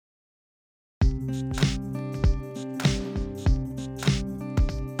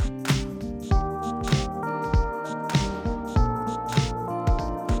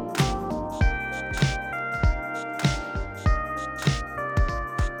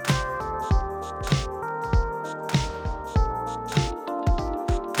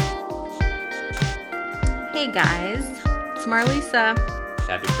Hey guys, it's Marlisa.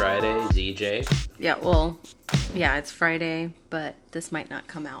 Happy Friday, ZJ. Yeah, it's Friday, but this might not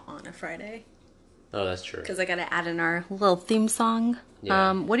come out on a Friday. Oh, that's true. Because I gotta add in our little theme song.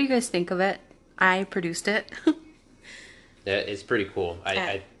 Yeah. What do you guys think of it? I produced it. Yeah, it's pretty cool.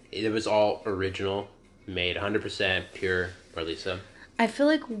 It was all original, made 100% pure Marlisa. I feel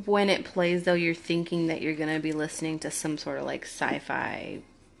like when it plays, though, you're thinking that you're gonna be listening to some sort of like sci-fi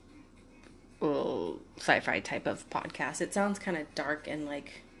type of podcast. It sounds kind of dark and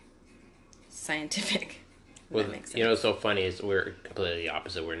like scientific. Well, you know what's so funny is we're completely the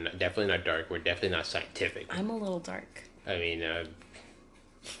opposite. We're definitely not dark. We're definitely not scientific. I'm a little dark. I mean,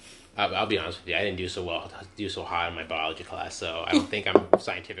 I'll be honest with you. I didn't do so high in my biology class, so I don't think I'm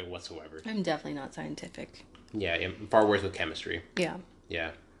scientific whatsoever. I'm definitely not scientific. Yeah, I'm far worse with chemistry. Yeah.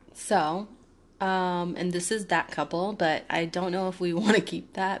 Yeah. So, and this is that couple, but I don't know if we want to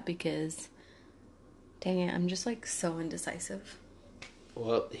keep that because, dang it, I'm just like so indecisive.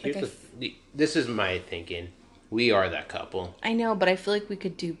 Well, this is my thinking. We are that couple. I know, but I feel like we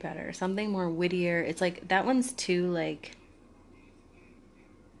could do better. Something more wittier. It's like, that one's too, like,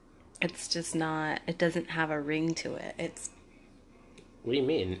 it's just not, it doesn't have a ring to it. It's... What do you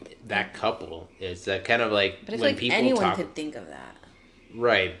mean? That couple is that kind of like but I feel when like people anyone talk... could think of that.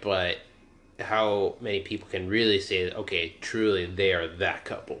 Right, but how many people can really say, okay, truly they are that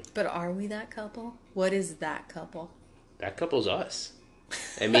couple? But are we that couple? What is that couple? That couple's us.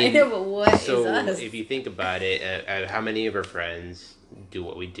 I mean, I know, but what is us? So if you think about it, how many of our friends do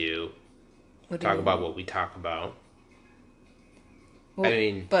what we do? Talk about what we talk about. Well, I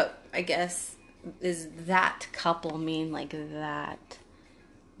mean, but I guess is that couple mean like that?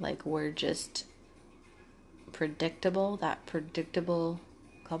 Like we're just predictable? That predictable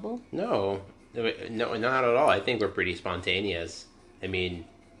couple? No, not at all. I think we're pretty spontaneous. I mean,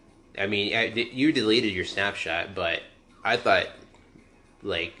 you deleted your Snapchat, but I thought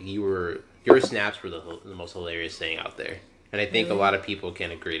like your snaps were the most hilarious thing out there, and I think a lot of people can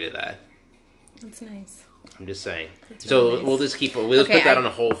agree to that. That's nice. I'm just saying. That's so really nice. We'll just put that on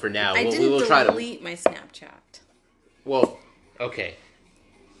a hold for now. I didn't delete my Snapchat. Well, okay.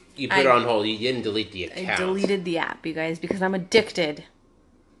 You put it on hold. You didn't delete the account. I deleted the app, you guys, because I'm addicted.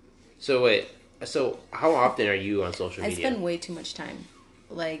 So wait. So how often are you on social media? I spend way too much time.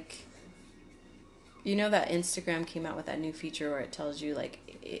 Like, you know that Instagram came out with that new feature where it tells you, like,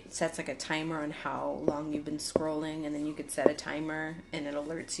 it sets like a timer on how long you've been scrolling, and then you could set a timer and it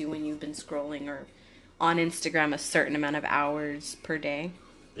alerts you when you've been scrolling or on Instagram a certain amount of hours per day.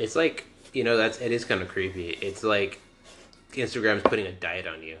 It's like, it is kind of creepy. It's like Instagram's putting a diet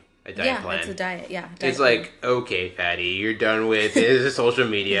on you. A diet plan. Yeah, it's a diet, yeah. It's like, okay, Patty, you're done with social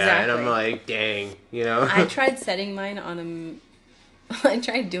media. Exactly. And I'm like, dang, I tried setting mine on I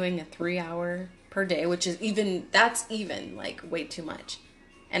tried doing a 3-hour per day, which is that's like way too much.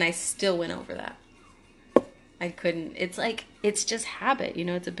 And I still went over that. I couldn't. It's like, it's just habit,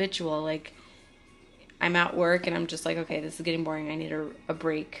 it's habitual. Like, I'm at work and I'm just like, okay, this is getting boring. I need a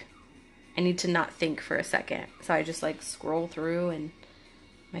break. I need to not think for a second. So I just like scroll through and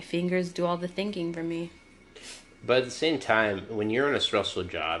my fingers do all the thinking for me. But at the same time, when you're in a stressful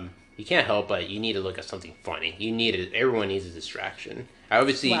job, you can't help but you need to look at something funny. Everyone needs a distraction.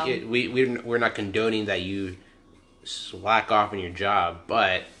 Obviously, we're not condoning that you slack off in your job,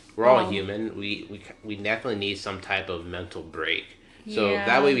 but we're all human. We definitely need some type of mental break. So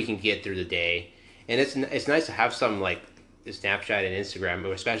that way we can get through the day. And it's nice to have some like Snapchat and Instagram,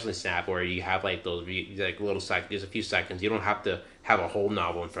 or especially Snap, where you have like those like little there's a few seconds. You don't have to have a whole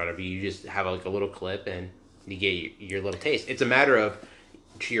novel in front of you. You just have like a little clip and you get your little taste. It's a matter of,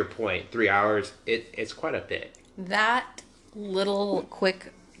 to your point, 3 hours. It's quite a bit. That little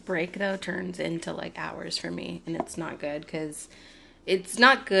quick break though turns into like hours for me, and it's not good because it's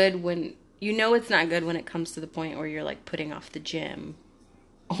not good when it's not good when it comes to the point where you're like putting off the gym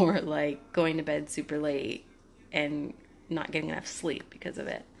or like going to bed super late and not getting enough sleep because of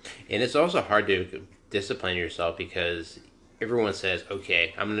it. And it's also hard to discipline yourself because everyone says,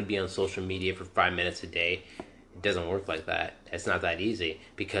 okay, I'm going to be on social media for 5 minutes a day. It doesn't work like that. It's not that easy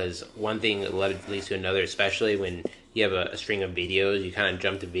because one thing leads to another, especially when you have a string of videos. You kind of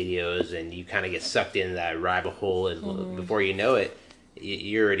jump to videos and you kind of get sucked into that rabbit hole, and before you know it,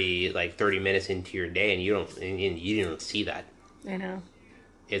 you're already like 30 minutes into your day and you didn't see that. I know.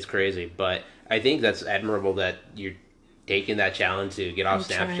 It's crazy, but I think that's admirable that you're taking that challenge to get off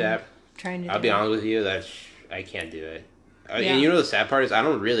Snapchat. Trying to. I'll be honest with you, I can't do it. And the sad part is I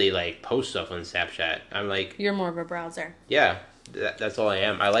don't really like post stuff on Snapchat. I'm like, you're more of a browser. Yeah, that's all I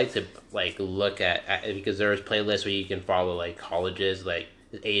am. I like to like look at because there's playlists where you can follow like colleges, like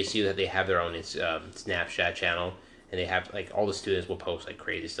ASU that they have their own Snapchat channel, and they have like all the students will post like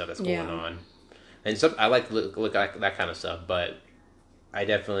crazy stuff that's going on, and some I like to look at that kind of stuff. But I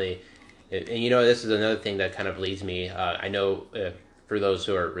definitely, and this is another thing that kind of leads me. I know for those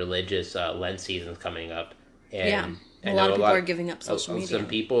who are religious, Lent season's coming up, and a lot of people are giving up social media. Some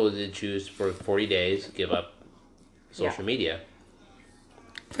people did choose for 40 days give up social media.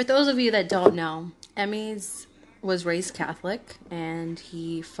 For those of you that don't know, Emmy's was raised Catholic, and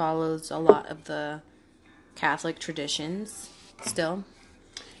he follows a lot of the Catholic traditions still.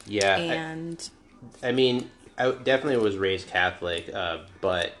 Yeah. And I mean, I definitely was raised Catholic,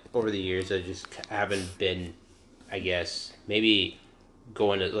 but over the years I just haven't been, I guess, maybe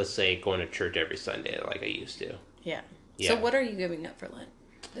going to church every Sunday like I used to. Yeah. So what are you giving up for Lent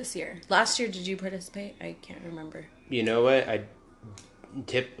this year? Last year, did you participate? I can't remember. You know what?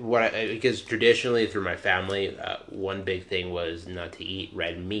 Because traditionally through my family, one big thing was not to eat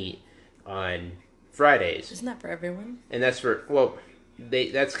red meat on Fridays. Isn't that for everyone? And that's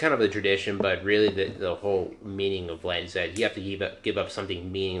that's kind of the tradition, but really the whole meaning of Lent is that you have to give up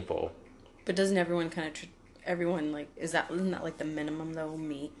something meaningful. But doesn't everyone everyone like isn't that like the minimum though,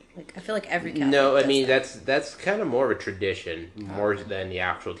 meat? Like I feel like every Catholic No, I mean that. that's kind of more of a tradition more than the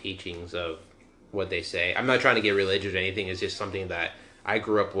actual teachings of what they say. I'm not trying to get religious or anything. It's just something that I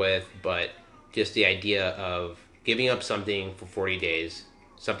grew up with, but just the idea of giving up something for 40 days,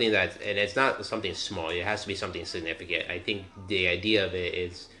 and it's not something small. It has to be something significant. I think the idea of it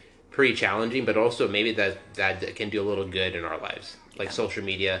is pretty challenging, but also maybe that can do a little good in our lives. Like social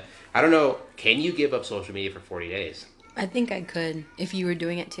media. I don't know. Can you give up social media for 40 days? I think I could if you were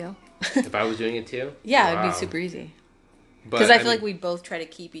doing it too. If I was doing it too? Yeah, wow. It'd be super easy. Because I feel like we'd both try to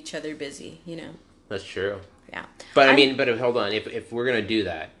keep each other busy, That's true. Yeah. But but hold on. If we're going to do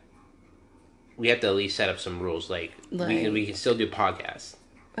that, we have to at least set up some rules. Like we can still do podcasts.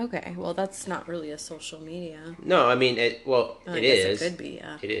 Okay. Well, that's not really a social media. No, I mean, it is. It could be,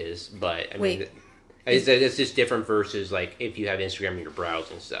 yeah. It is, but I mean... It's just different versus like if you have Instagram in your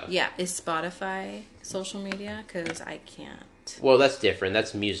browse and stuff. Yeah, is Spotify social media? Because I can't. Well, that's different.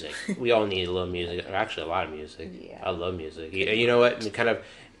 That's music. We all need a little music. Actually, a lot of music. Yeah. I love music. You know what? Kind of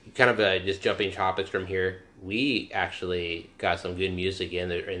just jumping topics from here. We actually got some good music in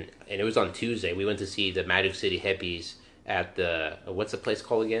there, and it was on Tuesday. We went to see the Magic City Hippies at the what's the place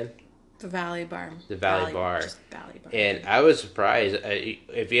called again? The Valley Bar. The Valley Bar. Just Valley Bar. And I was surprised.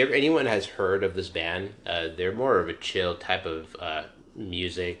 If anyone has heard of this band, they're more of a chill type of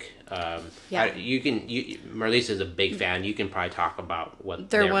music. Marlisa is a big fan. You can probably talk about what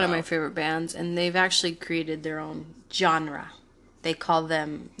they're one of my favorite bands, and they've actually created their own genre. They call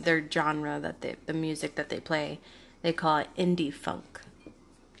them their genre the music that they play. They call it indie funk.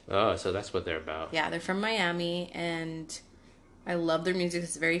 Oh, so that's what they're about. Yeah, they're from Miami, and I love their music.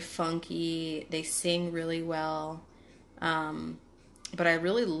 It's very funky. They sing really well. But I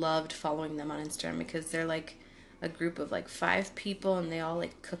really loved following them on Instagram because they're like a group of like 5 people, and they all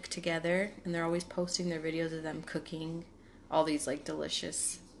like cook together, and they're always posting their videos of them cooking all these like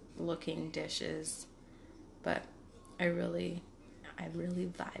delicious looking dishes. But I really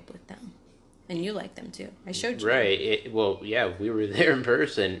vibe with them. And you like them too. I showed you. Right. We were there in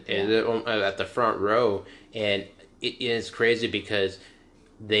person at the front row, and it's crazy because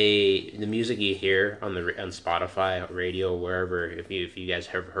the music you hear on Spotify, radio, wherever, if you guys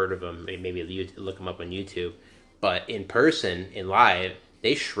have heard of them, maybe you look them up on YouTube. But in person, in live,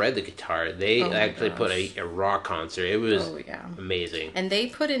 they shred the guitar. They actually put a rock concert. It was amazing. And they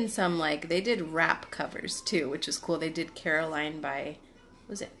put in some they did rap covers too, which is cool. They did Caroline by,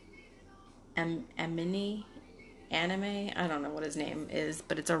 was it Eminem? I don't know what his name is,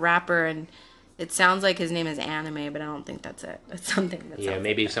 but it's a rapper, and it sounds like his name is Anime, but I don't think that's it. That's something that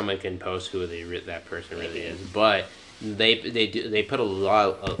maybe someone can post who that person really is. But they put a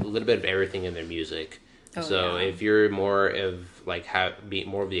little bit of everything in their music. If you're more of be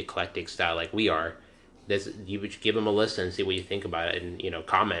more of the eclectic style like we are, you would give them a listen and see what you think about it, and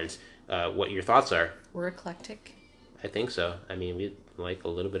comments what your thoughts are. We're eclectic. I think so. I mean, we like a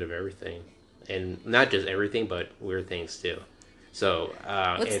little bit of everything, and not just everything, but weird things too. So,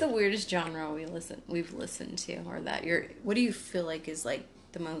 what's the weirdest genre we've listened to, or what do you feel like is like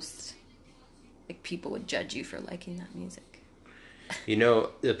the most people would judge you for liking that music?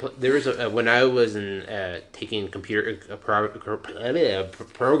 There was when I was taking computer programming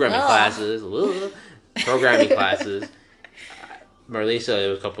classes,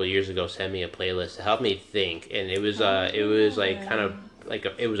 Marlisa a couple of years ago sent me a playlist to help me think, and it was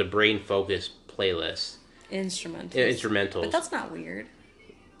it was a brain focused playlist. Instrumental. But that's not weird.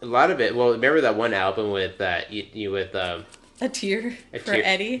 A lot of it. Well, remember that one album with that with A tear for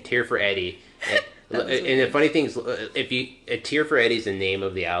Eddie. Tear for Eddie. And the funny thing is, if you a Tear for Eddie's the name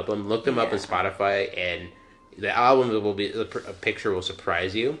of the album, look them up on Spotify, and the album will be a picture will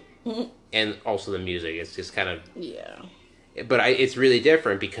surprise you, and also the music. It's just kind of But it's really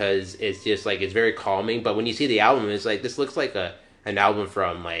different because it's just like it's very calming. But when you see the album, it's like this looks like an album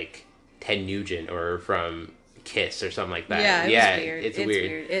from like Ted Nugent or from Kiss or something like that. Yeah, weird. It's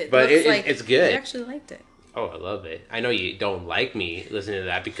weird. But it's good. I actually liked it. Oh, I love it. I know you don't like me listening to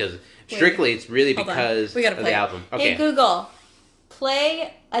that because strictly it's really because we gotta play of the album. Okay. Hey, Google,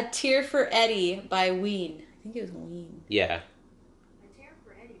 play A Tear for Eddie by Ween. I think it was Ween. Yeah. A Tear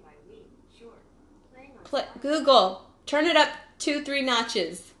for Eddie by Ween. Sure. Playing on Google, turn it up 2-3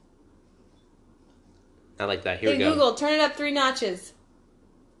 notches. I like that. Here we go. Hey, Google, turn it up 3 notches.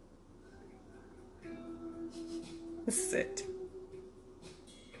 This is it.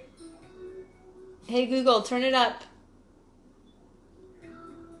 Hey, Google, turn it up.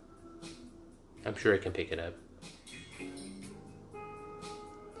 I'm sure I can pick it up.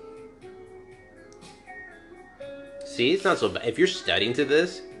 See, it's not so bad. If you're studying to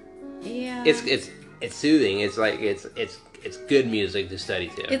this, it's soothing. It's like it's good music to study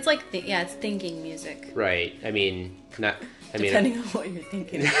to. It's like it's thinking music. Right. I mean, depending on what you're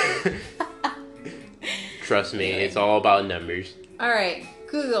thinking. Trust me, it's all about numbers. All right,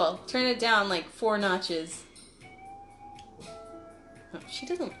 Google, turn it down like 4 notches. Oh, she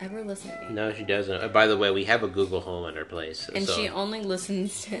doesn't ever listen to me. No, she doesn't. By the way, we have a Google Home in our place. And she only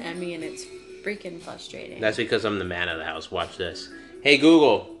listens to Emmy, and it's freaking frustrating. That's because I'm the man of the house. Watch this. Hey,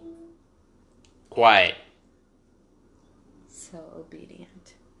 Google. Quiet. So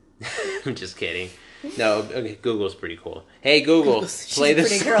obedient. I'm just kidding. No, okay, Google's pretty cool. Hey, Google, play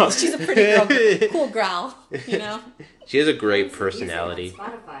this song. Girl. She's a pretty girl. Cool growl, you know? She has a great personality.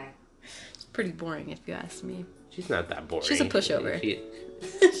 Spotify. It's pretty boring, if you ask me. She's not that boring. She's a pushover.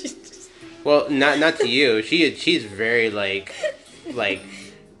 Well, not to you. She's very like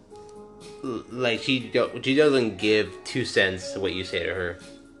she doesn't give 2 cents to what you say to her.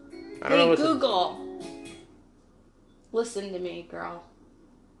 I don't know what Google, listen to me, girl.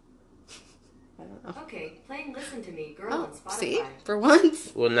 I don't know. Okay, playing Listen to Me, Girl on Spotify. See? For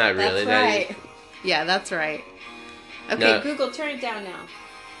once. Well, not really. That's right. Yeah, that's right. Okay, No. Google, turn it down now.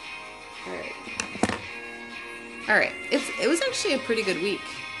 All right. It was actually a pretty good week.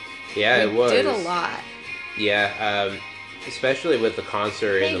 Yeah, it was. We did a lot. Yeah, especially with the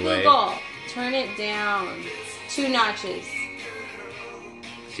concert in the way. Hey, Google, turn it down 2 notches.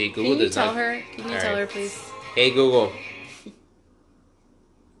 See, Google does not. Can you tell her, please? Hey, Google.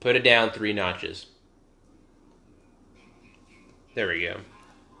 Put it down 3 notches. There we go.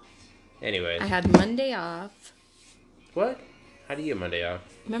 Anyways. I had Monday off. What? How do you get Monday off?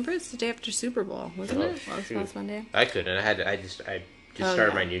 Remember, it's the day after Super Bowl, wasn't it? Last Monday. I couldn't. I just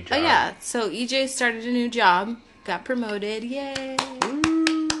started my new job. Oh yeah. So EJ started a new job. Got promoted. Yay!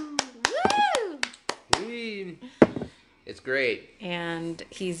 Woo! It's great. And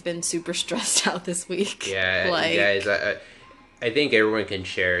he's been super stressed out this week. Yeah, guys. I think everyone can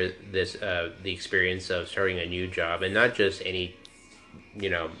share this the experience of starting a new job, and not just any,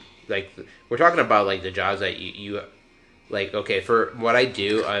 like we're talking about like the jobs that you like. Okay, for what I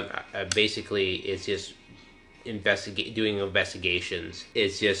do, I basically it's just doing investigations.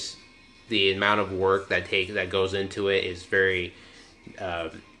 It's just the amount of work that goes into it is very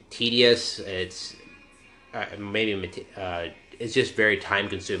tedious. It's it's just very time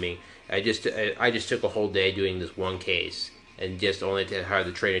consuming. I just took a whole day doing this one case. And just only to have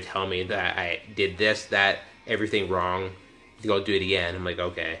the trainer tell me that I did this, that, everything wrong, to go do it again. I'm like,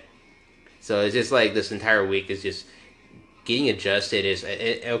 okay. So it's just like this entire week is just getting adjusted.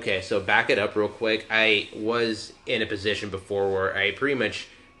 Okay, so back it up real quick. I was in a position before where I pretty much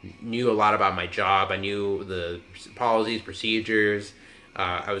knew a lot about my job. I knew the policies, procedures.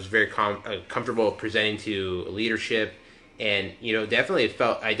 I was very comfortable presenting to leadership. And, I definitely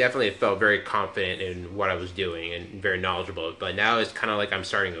felt very confident in what I was doing and very knowledgeable. But now it's kind of like I'm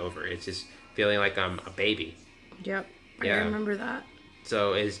starting over. It's just feeling like I'm a baby. Yep. Yeah. I remember that.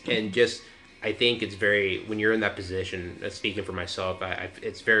 So, I think it's very, when you're in that position, speaking for myself,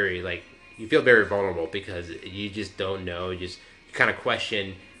 it's very, like, you feel very vulnerable because you just don't know. You just kind of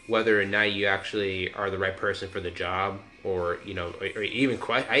question whether or not you actually are the right person for the job. Or even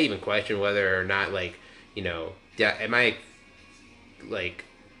I even question whether or not, like, am I like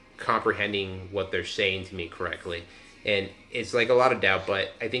comprehending what they're saying to me correctly? And it's like a lot of doubt,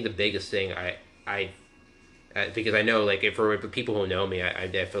 but I think the biggest thing I because I know, like, for people who know me, I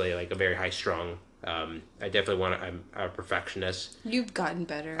definitely like a very high strung. I definitely I'm a perfectionist. You've gotten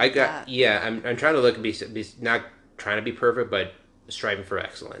better. I'm trying to look and be not trying to be perfect, but striving for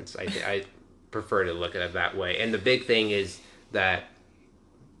excellence. I prefer to look at it that way. And the big thing is that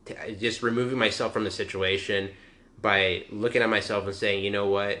just removing myself from the situation by looking at myself and saying, you know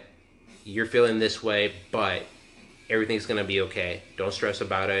what, you're feeling this way, but everything's going to be okay. Don't stress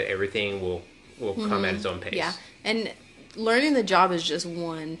about it. Everything will come at its own pace. Yeah. And learning the job is just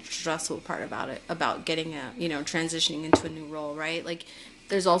one stressful part about it, about getting transitioning into a new role, right? Like,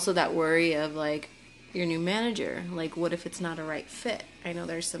 there's also that worry of, like, your new manager. Like, what if it's not a right fit? I know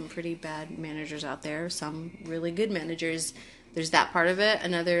there's some pretty bad managers out there, some really good managers. There's that part of it.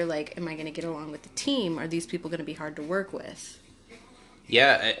 Another, like, am I going to get along with the team? Are these people going to be hard to work with?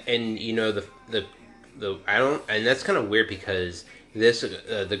 Yeah, and I don't, and that's kind of weird because this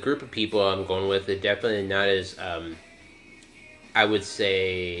the group of people I'm going with, they're definitely not as I would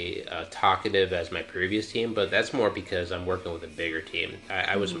say talkative as my previous team, but that's more because I'm working with a bigger team.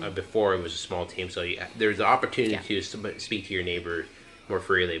 I was before it was a small team, so there's the opportunity to speak to your neighbor more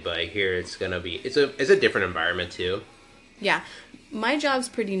freely. But here it's gonna be it's a different environment too. Yeah, my job's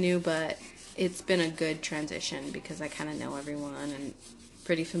pretty new, but it's been a good transition because I kind of know everyone and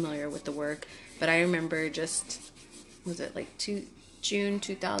pretty familiar with the work. But I remember was it like June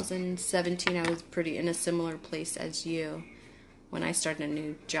 2017, I was pretty in a similar place as you when I started a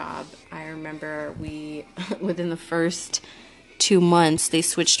new job. I remember within the first 2 months, they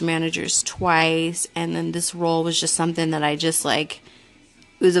switched managers twice, and then this role was just something that I just like,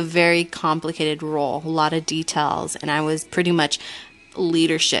 it was a very complicated role, a lot of details, and I was pretty much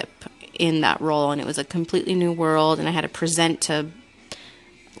leadership in that role, and it was a completely new world, and I had to present to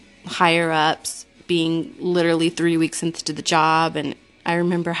higher ups, being literally 3 weeks into the job. And I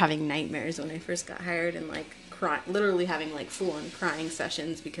remember having nightmares when I first got hired and like literally having like full on crying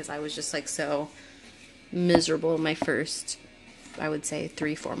sessions because I was just like so miserable in my first, I would say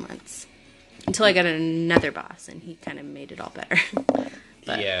 3-4 months, until I got another boss and he kind of made it all better.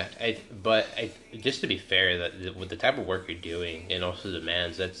 But just to be fair, that with the type of work you're doing and also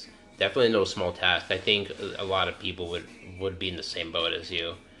demands, that's definitely no small task. I think a lot of people would be in the same boat as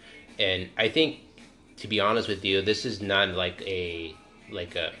you. And I think, to be honest with you, this is not like a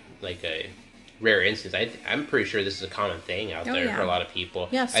rare instance. I'm pretty sure this is a common thing out there for a lot of people.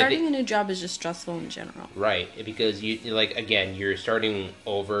 Yeah, starting a new job is just stressful in general. Right, because you're starting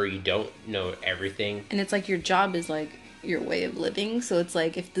over. You don't know everything, and it's like your job is like your way of living. So it's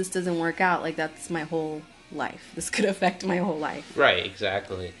like if this doesn't work out, like that's my whole life. This could affect my whole life. Right,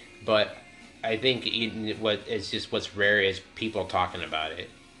 exactly. But I think what's rare is people talking about it.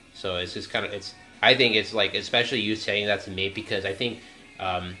 So it's just I think it's like, especially you saying that to me, because I think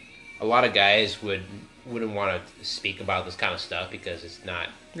a lot of guys wouldn't want to speak about this kind of stuff because it's not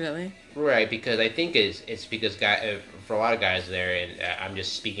really right. Because I think it's because for a lot of guys there, and I'm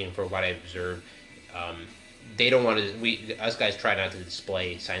just speaking for what I observed, they don't want to. Us guys try not to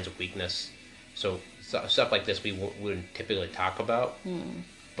display signs of weakness, so stuff like this we wouldn't typically talk about.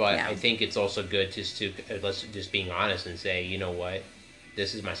 But I think it's also good just to let's just being honest and say, you know what,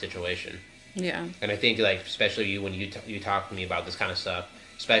 this is my situation. Yeah. And I think, like, especially you, when you talk to me about this kind of stuff,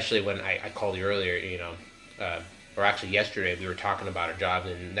 especially when I called you earlier, or actually yesterday, we were talking about our jobs,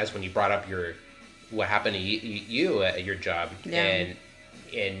 and that's when you brought up what happened to you at your job. Yeah.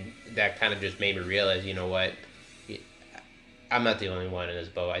 And that kind of just made me realize, you know what, I'm not the only one in this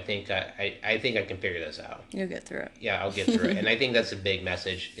boat. I think I can figure this out. You'll get through it. Yeah, I'll get through it. And I think that's a big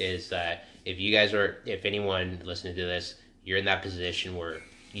message, is that if anyone listening to this, you're in that position where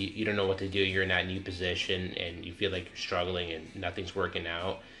you don't know what to do, you're in that new position, and you feel like you're struggling and nothing's working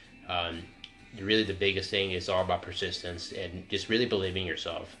out. Really, the biggest thing is all about persistence and just really believing in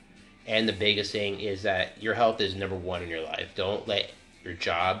yourself. And the biggest thing is that your health is number one in your life. Don't let your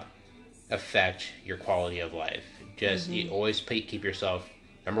job affect your quality of life. Just you always keep yourself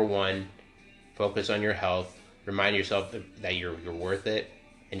number one. Focus on your health. Remind yourself that you're worth it,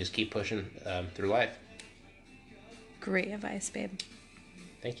 and just keep pushing through life. Great advice, babe.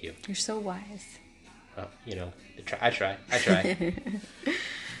 Thank you. You're so wise. I try.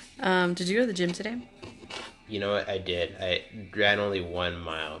 Did you go to the gym today? You know what? I did. I ran only 1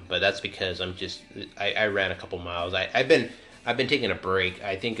 mile, but that's because I ran a couple miles. I've been taking a break.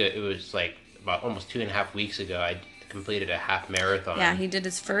 I think it was like about almost 2.5 weeks ago. I completed a half marathon. Yeah, he did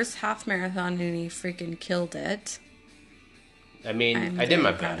his first half marathon and he freaking killed it. I mean, I did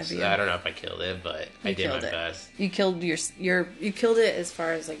my best. I don't know if I killed it, but I did my best. You killed you killed it as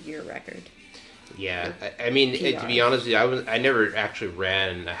far as like your record. Yeah, I mean, to be honest with you, I never actually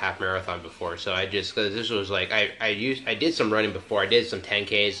ran a half marathon before, so because this was like I did some running before. I did some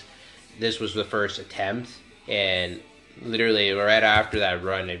 10Ks. This was the first attempt, and literally right after that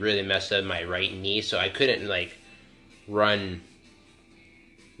run, it really messed up my right knee, so I couldn't run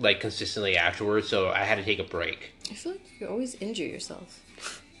like consistently afterwards, so I had to take a break. I feel like you always injure yourself.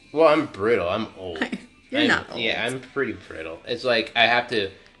 Well, I'm brittle. I'm old. You're not old. Yeah, I'm pretty brittle. It's like I have to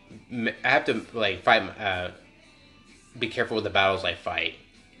like fight. Be careful with the battles I fight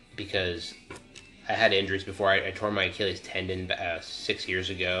because I had injuries before. I tore my Achilles tendon 6 years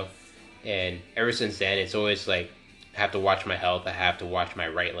ago, and ever since then, it's always like I have to watch my health. I have to watch my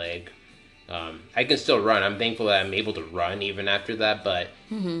right leg. I can still run. I'm thankful that I'm able to run even after that, but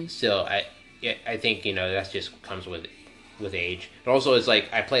still, I think that's just comes with age. But also, it's like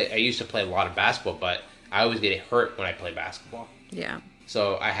I used to play a lot of basketball, but I always get hurt when I play basketball. Yeah.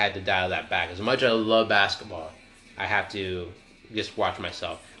 So I had to dial that back. As much as I love basketball, I have to just watch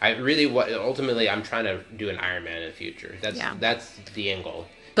myself. Ultimately, I'm trying to do an Ironman in the future. That's the end goal.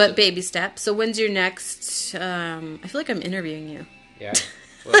 But baby steps. So when's your next? I feel like I'm interviewing you. Yeah.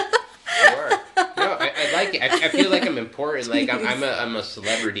 Well, you are. No, I like it. I feel like I'm important. Like I'm a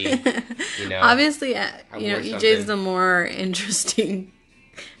celebrity. Obviously, EJ's the more interesting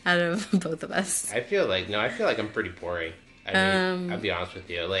out of both of us. I feel like I'm pretty boring. I mean, I'll be honest with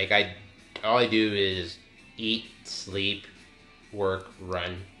you. Like all I do is eat, sleep, work,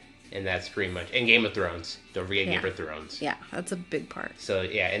 run, and that's pretty much. And Game of Thrones. Don't forget Game of Thrones. Yeah, that's a big part. So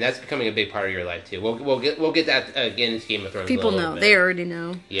yeah, and that's becoming a big part of your life too. We'll get that again into Game of Thrones. People know. They already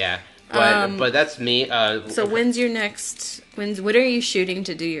know. Yeah, but that's me. So when's your next? What are you shooting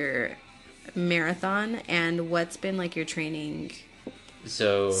to do your marathon? And what's been like your training?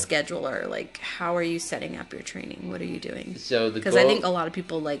 Schedule, or like how are you setting up your training? What are you doing? Because I think a lot of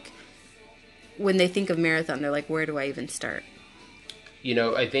people, like when they think of marathon, they're like, where do I even start?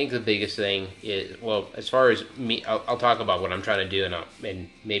 I think the biggest thing is, well, as far as me, I'll talk about what I'm trying to do, and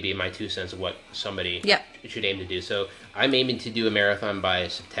maybe my 2 cents of what somebody should aim to do. So I'm aiming to do a marathon by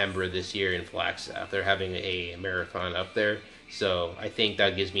September this year in Flagstaff. They're having a marathon up there, so I think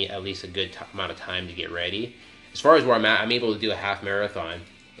that gives me at least a good amount of time to get ready. As far as where I'm at, I'm able to do a half marathon,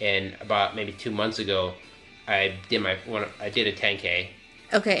 and about maybe 2 months ago, I did a 10K.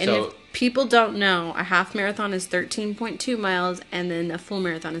 Okay, and if people don't know, a half marathon is 13.2 miles, and then a full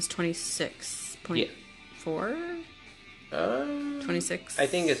marathon is 26.4? 26? I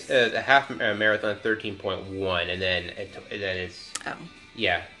think it's a half marathon 13.1, and then it's... Oh.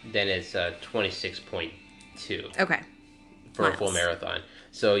 Yeah, then it's 26.2. Okay. For a full marathon.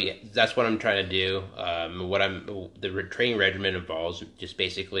 So yeah, that's what I'm trying to do. The training regimen involves just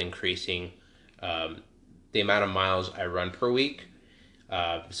basically increasing the amount of miles I run per week.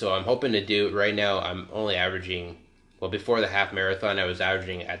 So I'm hoping to do, right now I'm only averaging, before the half marathon I was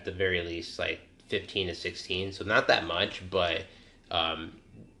averaging at the very least like 15 to 16, so not that much, but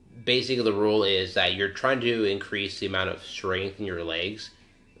basically the rule is that you're trying to increase the amount of strength in your legs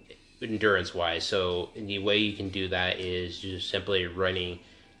endurance wise. So the way you can do that is just simply running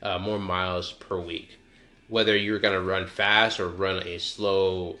more miles per week. Whether you're going to run fast or run a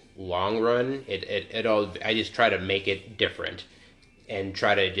slow long run, I just try to make it different and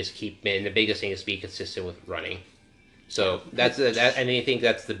try to just keep, and the biggest thing is be consistent with running. So and I think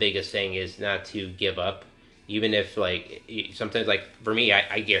that's the biggest thing, is not to give up, even if sometimes for me,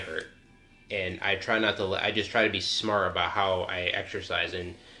 I get hurt, and I try not to. I just try to be smart about how I exercise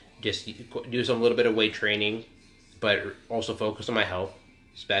and just do some little bit of weight training, but also focus on my health.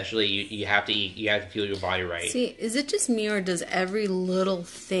 Especially, you have to eat. You have to fuel your body right. See, is it just me, or does every little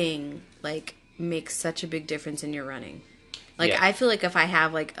thing make such a big difference in your running? I feel like if I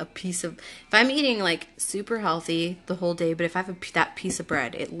have if I'm eating super healthy the whole day, but if I have that piece of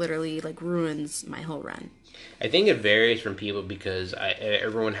bread, it literally ruins my whole run. I think it varies from people because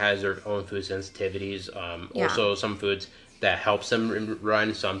everyone has their own food sensitivities. Also, some foods that helps them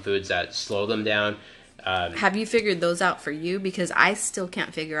run, some foods that slow them down. Have you figured those out for you? Because I still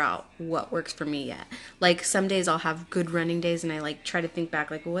can't figure out what works for me yet. Some days I'll have good running days, and I try to think back,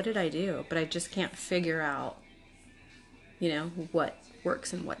 what did I do? But I just can't figure out, what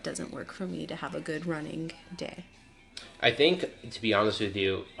works and what doesn't work for me to have a good running day. I think, to be honest with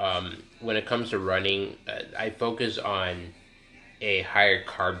you, when it comes to running, I focus on a higher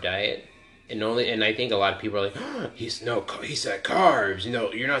carb diet. And I think a lot of people are like, he said carbs.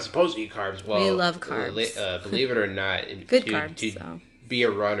 You're not supposed to eat carbs. Well, we love carbs. Believe it or not, good carbs. To be a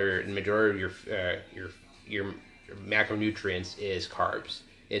runner, the majority of your macronutrients is carbs.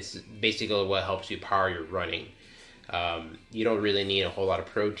 It's basically what helps you power your running. You don't really need a whole lot of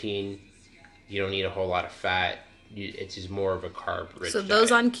protein. You don't need a whole lot of fat. It's just more of a carb-rich diet.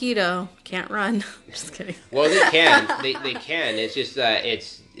 Those on keto can't run. Just kidding. Well, they can. They can. It's just that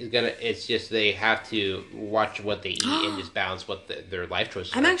it's just they have to watch what they eat and just balance what their life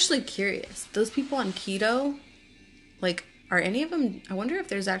choices are. I'm actually curious. Those people on keto, Like, are any of them? I wonder if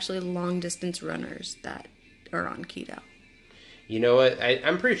there's actually long distance runners that are on keto. You know what?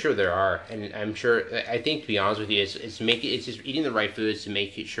 I'm pretty sure there are, and I'm sure. I think, to be honest with you, it's just eating the right foods to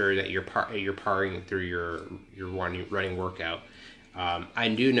make it sure that you're powering through your running workout.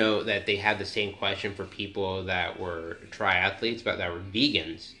 I do know that they had the same question for people that were triathletes, but that were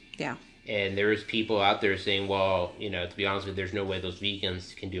vegans. Yeah. And there's people out there saying, well, to be honest with you, there's no way those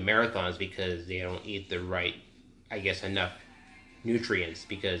vegans can do marathons because they don't eat the right, I guess, enough nutrients,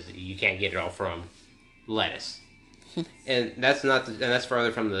 because you can't get it all from lettuce. And that's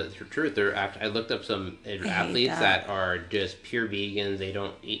farther from the truth. I looked up some athletes that are just pure vegans. They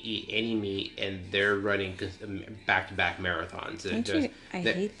don't eat any meat, and they're running back-to-back marathons. I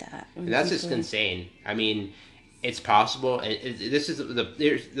hate that. And that's just insane. I mean, it's possible, and this is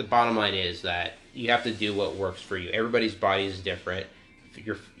the bottom line is that you have to do what works for you. Everybody's body is different.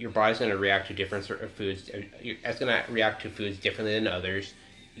 Your body's going to react to different sort of foods. It's going to react to foods differently than others.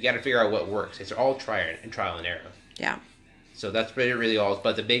 You got to figure out what works. It's all trial and error. Yeah. So that's really all.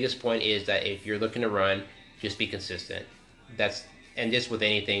 But the biggest point is that if you're looking to run, just be consistent. And just with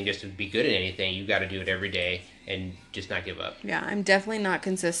anything, just to be good at anything, you got to do it every day and just not give up. Yeah, I'm definitely not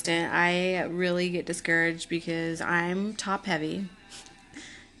consistent. I really get discouraged because I'm top heavy,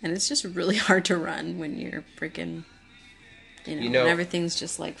 and it's just really hard to run when you're freaking, when everything's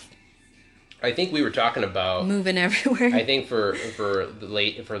just like. I think we were talking about moving everywhere. I think for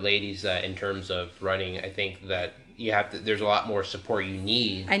ladies in terms of running, I think that there's a lot more support you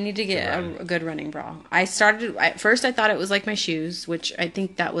need. I need to get a good running bra. At first I thought it was like my shoes, which I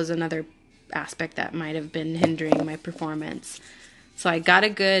think that was another aspect that might have been hindering my performance. So I got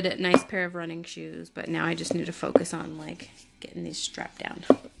a nice pair of running shoes, but now I just need to focus on like getting these strapped down.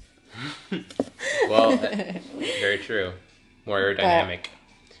 Well, very true. More aerodynamic.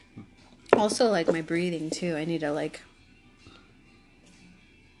 Also, like my breathing too. I need to like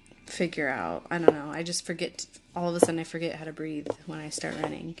figure out. I don't know. I just forget. All of a sudden, I forget how to breathe when I start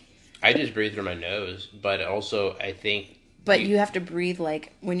running. I just breathe through my nose, but also I think. But you have to breathe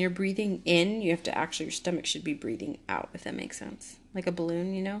like when you're breathing in. You have to your stomach should be breathing out. If that makes sense, like a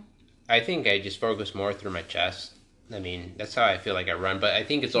balloon, I think I just focus more through my chest. I mean, that's how I feel like I run. But I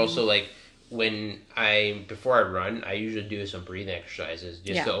think it's also like. Before I run, I usually do some breathing exercises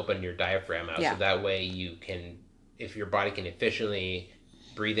just to open your diaphragm out. So that way you can, if your body can efficiently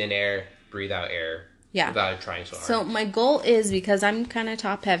breathe in air, breathe out air without trying so hard. So my goal is, because I'm kind of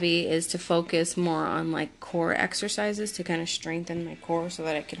top heavy, is to focus more on like core exercises to kind of strengthen my core so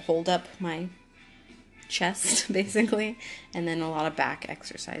that I can hold up my chest basically, and then a lot of back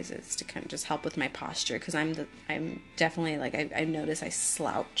exercises to kind of just help with my posture, because I'm definitely like I notice I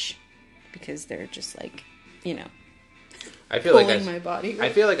slouch. Because they're just like, I feel pulling my body. I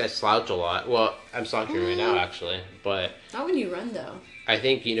feel like I slouch a lot. Well, I'm slouching right now, actually. But not when you run, though. I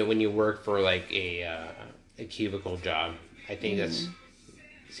think when you work for like a cubicle job, I think that's.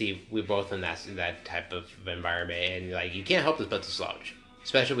 See, we're both in that type of environment, and like you can't help but to slouch,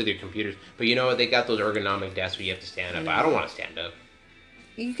 especially with your computers. But they got those ergonomic desks where you have to stand up. I don't want to stand up.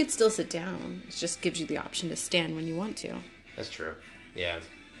 You could still sit down. It just gives you the option to stand when you want to. That's true. Yeah.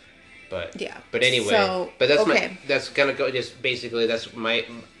 But yeah. But anyway, that's gonna go. Just basically, just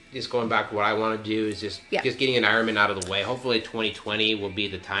going back to what I want to do is just getting an Ironman out of the way. Hopefully, 2020 will be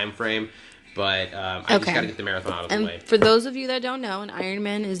the time frame. But I just got to get the marathon out of the way. For those of you that don't know, an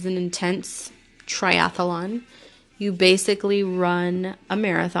Ironman is an intense triathlon. You basically run a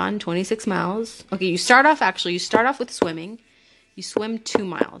marathon, 26 miles. Okay, you start off with swimming. You swim 2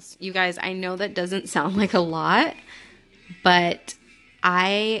 miles. You guys, I know that doesn't sound like a lot, but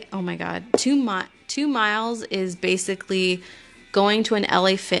oh my God, 2 miles is basically going to an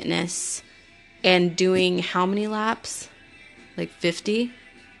LA Fitness and doing how many laps? Like 50?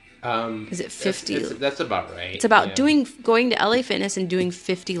 Is it 50? That's about right. It's about going to LA Fitness and doing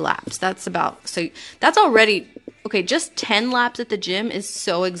 50 laps. That's already, okay, just 10 laps at the gym is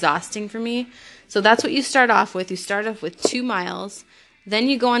so exhausting for me. So that's what you start off with. You start off with 2 miles. Then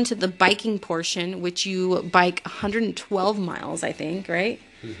you go on to the biking portion, which you bike 112 miles, I think, right?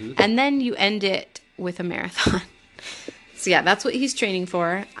 Mm-hmm. And then you end it with a marathon. So yeah, that's what he's training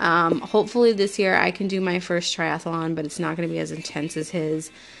for. Hopefully this year I can do my first triathlon, but it's not going to be as intense as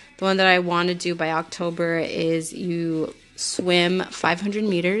his. The one that I want to do by October is you swim 500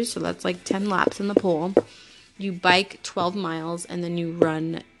 meters, so that's like 10 laps in the pool. You bike 12 miles, and then you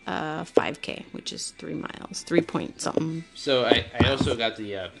run 5K, which is 3 miles, 3 point something. So I also got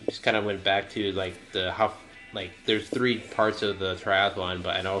just kind of went back to there's 3 parts of the triathlon,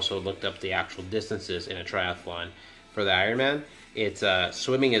 but I also looked up the actual distances in a triathlon for the Ironman. It's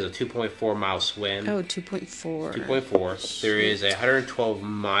swimming is a 2.4 mile swim. Oh, 2.4. 2.4. There is a 112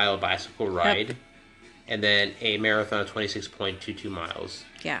 mile bicycle ride, and then a marathon of 26.22 miles.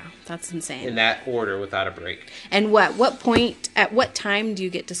 Yeah, that's insane. In that order, without a break. And at what time do you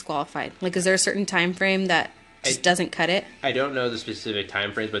get disqualified? Like, is there a certain time frame that just doesn't cut it? I don't know the specific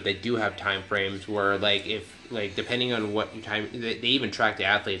time frames, but they do have time frames where, like, depending on what your time, they even track the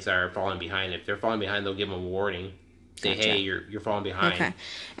athletes that are falling behind. If they're falling behind, they'll give them a warning. Say, Gotcha. Hey, you're falling behind. Okay.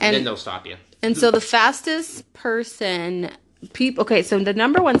 And then they'll stop you. And so the fastest person, okay, so the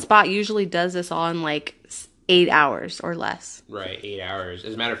number one spot usually does this all in like 8 hours or less. Right, 8 hours.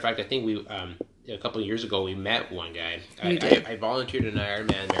 As a matter of fact, I think we a couple of years ago we met one guy. I volunteered in an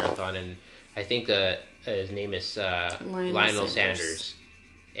Ironman marathon, and I think his name is Lionel Sanders.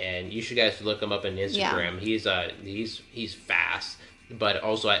 And you should guys look him up on Instagram. Yeah. He's fast. But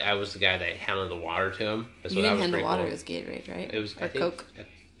also, I was the guy that handled the water to him. So you didn't handle water; it was Gatorade, right? It was Coke.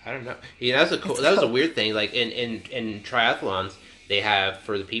 I don't know. Yeah, that was a weird thing. Like in triathlons, they have,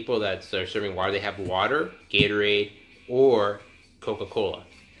 for the people that are serving water, they have water, Gatorade, or Coca-Cola.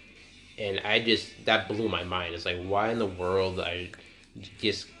 And that blew my mind. It's like, why in the world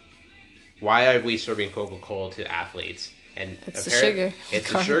why are we serving Coca-Cola to athletes? And it's the sugar. It's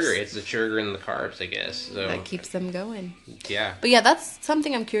the sugar. It's the sugar and the carbs, I guess. So that keeps them going. Yeah. But yeah, that's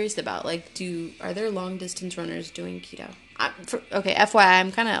something I'm curious about. Like, are there long distance runners doing keto? Okay, FYI,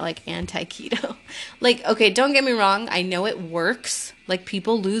 I'm kind of like anti-keto. Like, okay, don't get me wrong. I know it works. Like,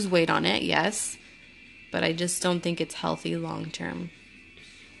 people lose weight on it, yes. But I just don't think it's healthy long term.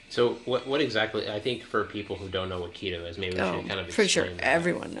 So what exactly, I think for people who don't know what keto is, maybe we should kind of explain. For sure,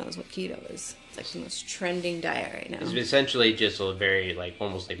 everyone knows what keto is. It's like the most trending diet right now. It's essentially just a very, like,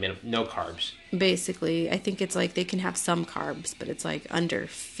 almost like no carbs. Basically, I think it's like they can have some carbs, but it's like under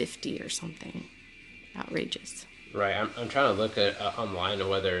 50 or something. Outrageous. Right, I'm trying to look at online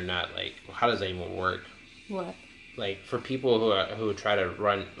whether or not, like, how does that even work? What? Like, for people who try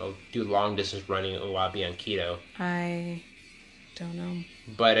to do long distance running while being on keto. I don't know.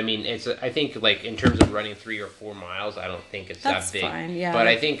 But I mean, I think, like, in terms of running 3 or 4 miles, I don't think it's that big. That's fine, yeah. But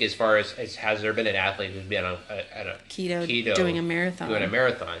I think as far as has there been an athlete who's been at a keto doing a marathon? Doing a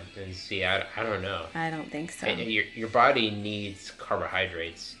marathon, and see, I don't know. I don't think so. Your body needs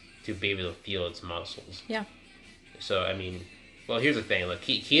carbohydrates to be able to feel its muscles. Yeah. So I mean, well, here's the thing: like,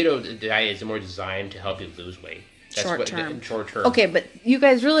 keto diet is more designed to help you lose weight. That's short term. Okay, but you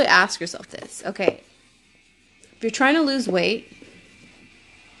guys really ask yourself this. Okay, if you're trying to lose weight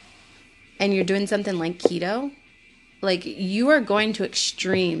and you're doing something like keto, like, you are going to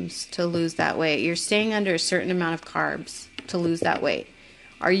extremes to lose that weight. You're staying under a certain amount of carbs to lose that weight.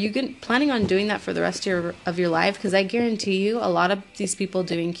 Are you planning on doing that for the rest of your life? Because I guarantee you, a lot of these people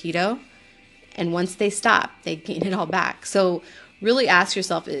doing keto, and once they stop, they gain it all back. So really ask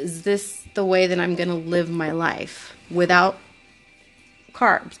yourself, is this the way that I'm going to live my life without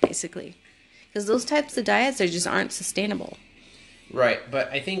carbs, basically? Because those types of diets, they just aren't sustainable. Right, but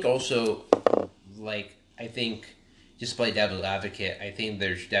I think also, like, just to play devil's advocate, I think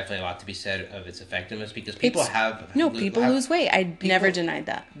there's definitely a lot to be said of its effectiveness, because people lose weight. I never denied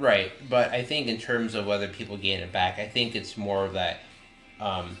that. Right, but I think in terms of whether people gain it back, I think it's more of that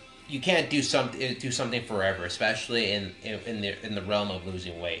you can't do something forever, especially in the realm of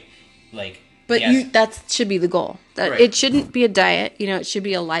losing weight. Like, but yes, that should be the goal. That right. It shouldn't be a diet. It should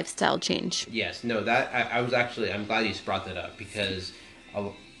be a lifestyle change. Yes, no, that I'm glad you brought that up, because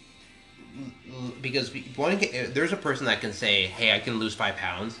there's a person that can say, hey, I can lose 5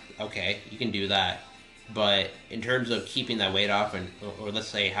 pounds. Okay, you can do that. But in terms of keeping that weight off, or let's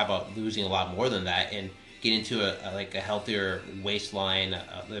say, how about losing a lot more than that and get into a healthier waistline,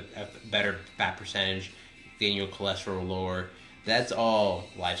 a better fat percentage, getting your cholesterol lower. That's all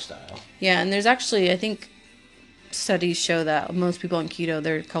lifestyle. Yeah, and there's actually, I think, studies show that most people on keto,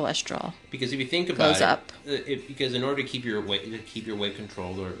 their cholesterol because if you think about goes up. Because in order to keep your weight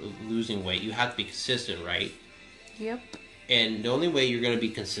controlled or losing weight, you have to be consistent, right? Yep. And the only way you're going to be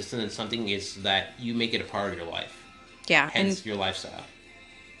consistent in something is that you make it a part of your life. Yeah, hence your lifestyle.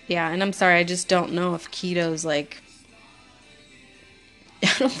 Yeah, and I'm sorry, I just don't know if keto's like.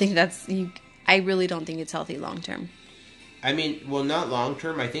 I don't think I really don't think it's healthy long term. I mean, well, not long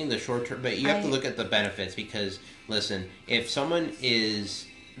term. I think the short term, but you have to look at the benefits, because listen, if someone is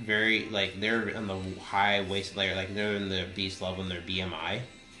very, like, they're on the high waist layer, like they're in the beast level in their BMI,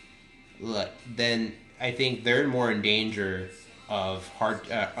 then I think they're more in danger of heart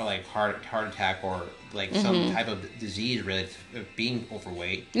attack or like some type of disease related to being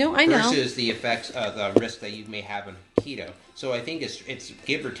overweight. No, I know. Versus the effects of the risk that you may have on keto. So I think it's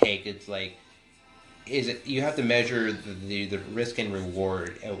give or take. It's like, is it you have to measure the risk and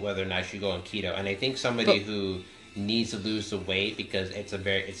reward of whether or not you should go on keto. And I think somebody who needs to lose the weight because it's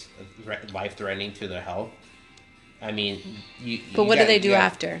life threatening to their health. I mean, But what do they do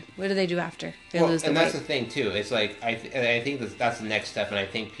after? What do they do after they lose the weight? And that's the thing too. It's like I think that's the next step, and I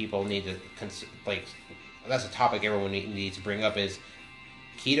think people need to that's a topic everyone needs to bring up is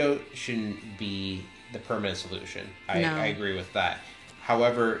keto shouldn't be the permanent solution. I agree with that.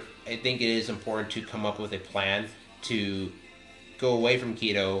 However, I think it is important to come up with a plan to go away from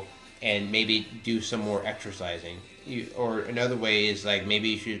keto and maybe do some more exercising. Or another way is like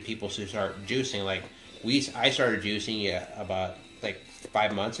maybe people should start juicing. Like I started juicing about like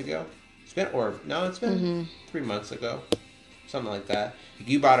 5 months ago. It's been 3 months ago, something like that.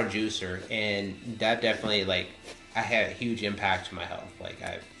 You bought a juicer, and that definitely I had a huge impact to my health. Like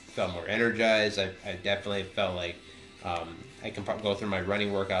I felt more energized. I definitely felt like I can go through my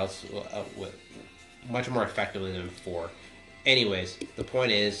running workouts with much more effectively than before. Anyways, the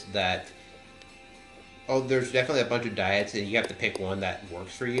point is that there's definitely a bunch of diets, and you have to pick one that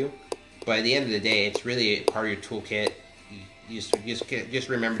works for you. But at the end of the day, it's really part of your toolkit. You just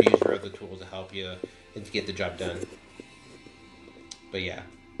remember to use your other tools to help you and to get the job done. But yeah,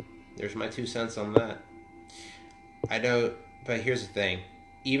 there's my 2 cents on that. I know, but here's the thing.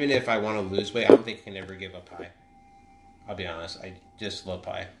 Even if I want to lose weight, I don't think I can ever give up pie. I'll be honest. I just love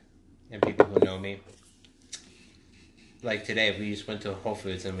pie. And people who know me. Like today, we just went to Whole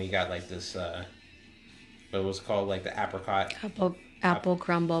Foods and we got like this, what was called like the apricot. Apple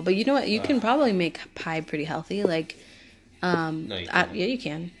crumble. But you know what? You can probably make pie pretty healthy. Like, no, you can't. yeah, you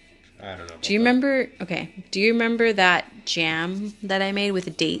can. I don't know. Do you remember? Okay. Do you remember that jam that I made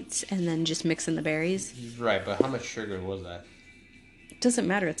with dates and then just mixing the berries? Right, but how much sugar was that? It doesn't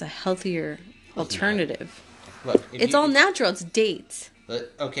matter. It's a healthier alternative. Look, it's all natural. It's dates.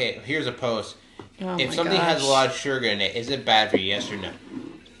 Okay, here's a post. If something has a lot of sugar in it, is it bad for you? Yes or no?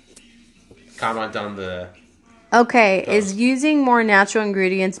 Comment on the... Okay, is using more natural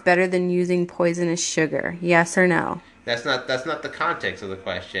ingredients better than using poisonous sugar? Yes or no? That's not the context of the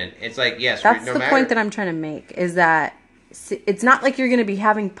question. It's like, yes, that's the point that I'm trying to make, is that it's not like you're going to be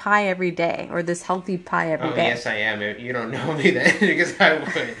having pie every day or this healthy pie every day. Yes, I am. You don't know me then because I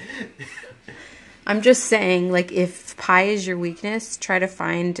would. I'm just saying, like, if pie is your weakness, try to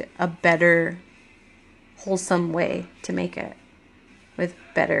find a better, wholesome way to make it with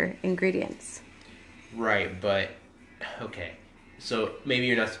better ingredients. Right, but, okay. So maybe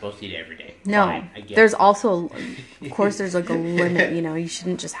you're not supposed to eat every day. No, fine, I get there's it. Also, of course, there's like a limit. You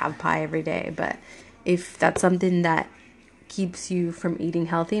shouldn't just have pie every day. But if that's something that keeps you from eating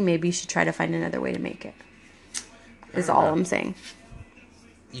healthy, maybe you should try to find another way to make it. Is all I'm saying.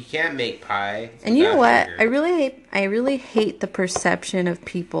 You can't make pie. And you know what? Sugar. I really hate the perception of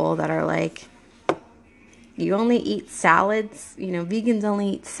people that are like, you only eat salads. Vegans only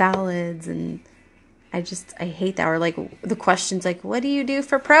eat salads, and I hate that. Or like the questions like, what do you do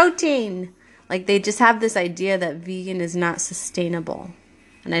for protein? Like they just have this idea that vegan is not sustainable.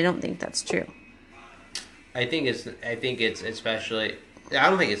 And I don't think that's true. I think it's especially, I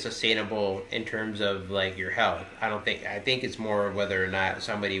don't think it's sustainable in terms of like your health. I think it's more whether or not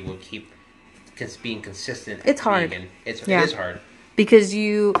somebody will keep being consistent. It's hard. Vegan. It is hard. Because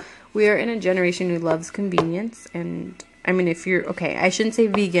we are in a generation who loves convenience, and I mean, if you're, okay, I shouldn't say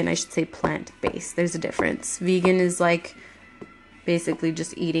vegan, I should say plant-based. There's a difference. Vegan is like basically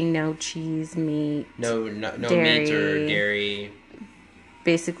just eating no cheese, meat, no dairy, meat or dairy.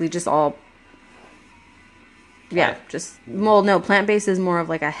 Basically just all, plant-based is more of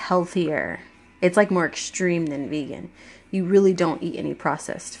like a healthier, it's like more extreme than vegan. You really don't eat any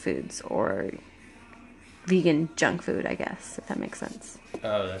processed foods or vegan junk food, I guess, if that makes sense.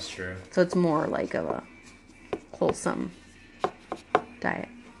 Oh, that's true. So it's more like of a wholesome diet.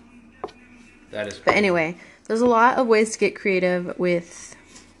 That is cool. But anyway, there's a lot of ways to get creative with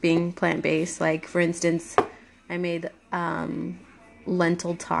being plant-based. Like, for instance, I made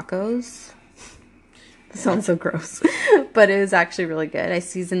lentil tacos. That sounds so gross. But it was actually really good. I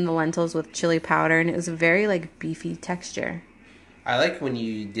seasoned the lentils with chili powder, and it was a very, like, beefy texture. I like when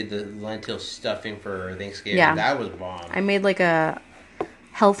you did the lentil stuffing for Thanksgiving. Yeah. That was bomb. I made, like, a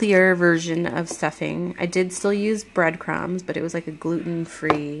healthier version of stuffing. I did still use breadcrumbs, but it was, like, a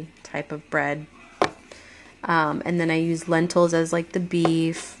gluten-free type of bread. And then I used lentils as, like, the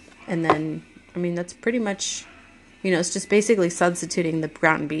beef. And then, I mean, that's pretty much... it's just basically substituting the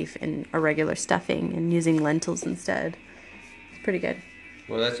ground beef in a regular stuffing and using lentils instead. It's pretty good.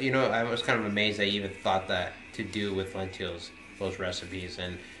 Well, that's, I was kind of amazed I even thought that to do with lentils, those recipes.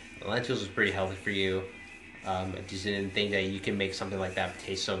 And lentils is pretty healthy for you. I just didn't think that you can make something like that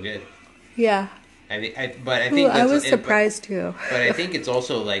taste so good. Yeah. But I think I was surprised too. But I think it's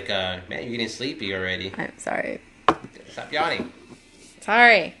also like, man, you're getting sleepy already. I'm sorry. Stop yawning.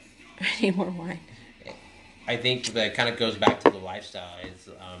 Sorry. I need more wine. I think that kind of goes back to the lifestyle. It's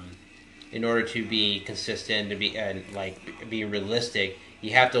in order to be consistent and be realistic,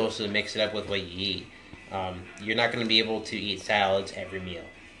 you have to also mix it up with what you eat. You're not going to be able to eat salads every meal.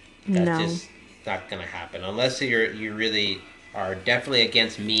 That's just not going to happen unless you really are definitely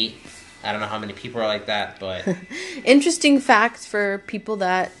against meat. I don't know how many people are like that, but interesting fact for people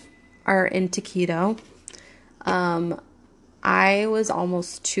that are into keto. I was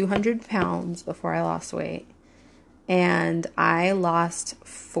almost 200 pounds before I lost weight, and I lost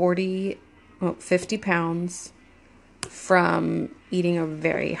 50 pounds from eating a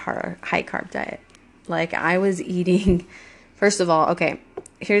very high carb diet. Like, I was eating, first of all, okay,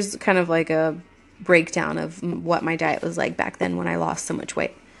 here's kind of like a breakdown of what my diet was like back then when I lost so much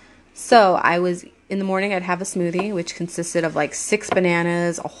weight. So in the morning, I'd have a smoothie, which consisted of like 6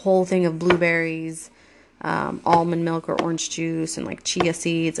 bananas, a whole thing of blueberries, almond milk or orange juice, and like chia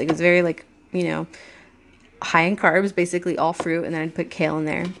seeds. Like, it was very like, high in carbs, basically all fruit. And then I'd put kale in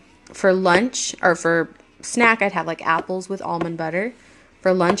there. For lunch or for snack, I'd have like apples with almond butter.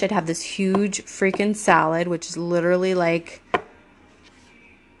 For lunch, I'd have this huge freaking salad, which is literally like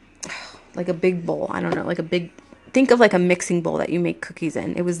a big bowl. I don't know, think of like a mixing bowl that you make cookies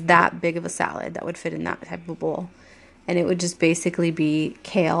in. It was that big of a salad that would fit in that type of bowl. And it would just basically be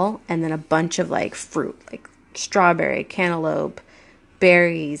kale and then a bunch of like fruit, like strawberry, cantaloupe,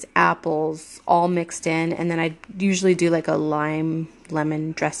 berries, apples, all mixed in. And then I'd usually do like a lemon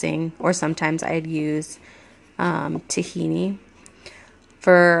dressing, or sometimes I'd use tahini.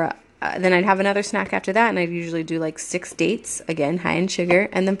 Then I'd have another snack after that, and I'd usually do like 6 dates, again, high in sugar.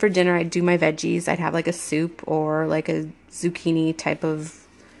 And then for dinner, I'd do my veggies. I'd have like a soup or like a zucchini type of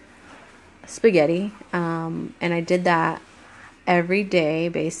spaghetti. And I did that every day,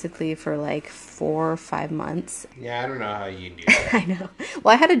 basically, for like 4 or 5 months. Yeah, I don't know how you do that. I know.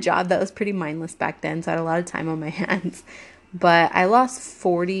 Well, I had a job that was pretty mindless back then, so I had a lot of time on my hands. But I lost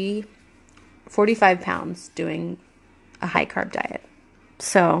 45 pounds doing a high carb diet.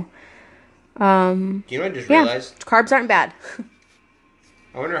 So, do you know what I just realized? Carbs aren't bad.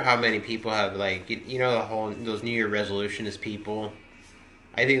 I wonder how many people have, like, those New Year resolutionist people.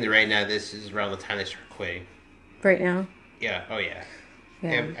 I think that right now this is around the time they start quitting. Right now? Yeah. Oh, yeah.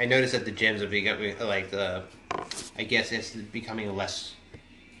 And I noticed that the gyms are becoming, I guess it's becoming less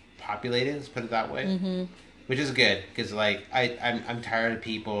populated, let's put it that way. Mm-hmm. Which is good, because, like, I'm tired of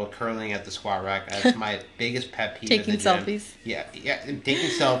people curling at the squat rack. That's my biggest pet peeve. Taking selfies. Yeah, taking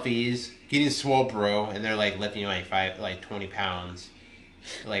selfies, getting swole bro, and they're, like, lifting, like, 20 pounds,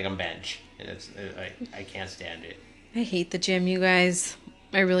 like, on bench. And it's, I can't stand it. I hate the gym, you guys.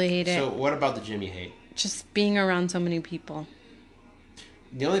 I really hate it. So, what about the gym you hate? Just being around so many people.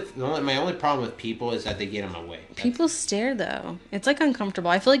 My only problem with people is that they get in my way. People stare, though. It's, like, uncomfortable.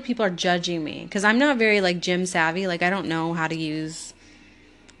 I feel like people are judging me. Because I'm not very, like, gym savvy. Like, I don't know how to use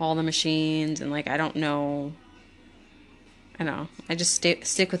all the machines. And, like, I don't know. I just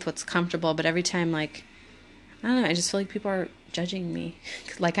stick with what's comfortable. But every time, like, I don't know. I just feel like people are judging me.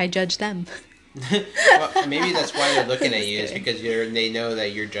 Like I judge them. Well, maybe that's why they're looking at you. Is because they know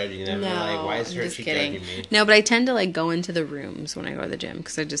that you're judging them. No, they're like, why is she judging me? No, but I tend to like go into the rooms when I go to the gym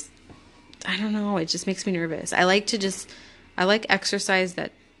because I don't know, it just makes me nervous. I like exercise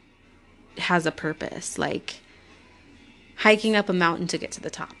that has a purpose, like hiking up a mountain to get to the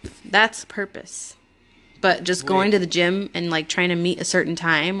top. That's purpose. But just going to the gym and like trying to meet a certain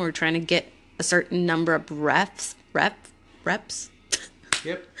time or trying to get a certain number of reps.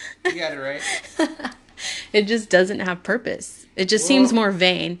 Yep, you got it right. It just doesn't have purpose. It just seems more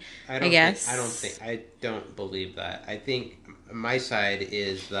vain, I guess. I don't believe that. I think my side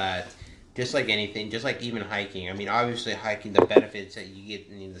is that just like anything, just like even hiking. I mean, obviously hiking, the benefits that you get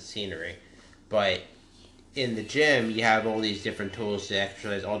in the scenery, but in the gym, you have all these different tools to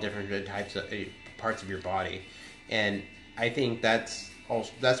exercise all different types of parts of your body, and I think that's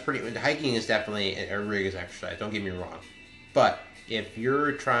pretty. Hiking is definitely a really good exercise. Don't get me wrong, but if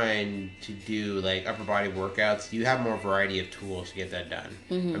you're trying to do like upper body workouts, you have more variety of tools to get that done.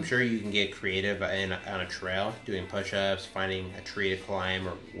 Mm-hmm. I'm sure you can get creative on a trail, doing push-ups, finding a tree to climb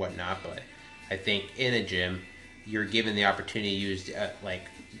or whatnot. But I think in a gym, you're given the opportunity to use like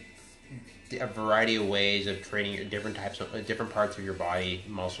a variety of ways of training different parts of your body,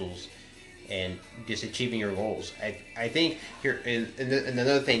 muscles, and just achieving your goals. I think here and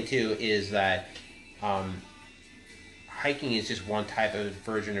another thing too is that. Hiking is just one type of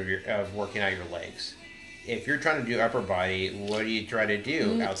version of working out your legs. if you're trying to do upper body, what do you try to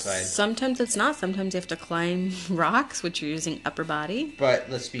do outside? Sometimes it's not. Sometimes you have to climb rocks, which you're using upper body. But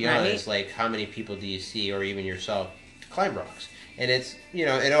let's be Right. honest, like how many people do you see, or even yourself, climb rocks? And it's,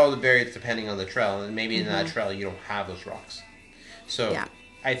 it all varies depending on the trail, and maybe in that trail you don't have those rocks. So Yeah.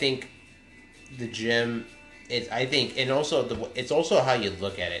 I think the gym is, and also it's also how you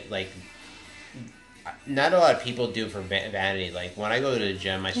look at it. Like, not a lot of people do it for vanity. Like when I go to the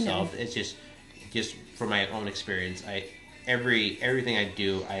gym myself, it's just from my own experience. Everything I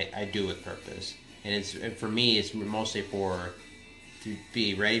do, I do with purpose, and for me, it's mostly to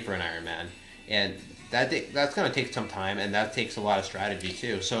be ready for an Ironman, and that's going to take some time, and that takes a lot of strategy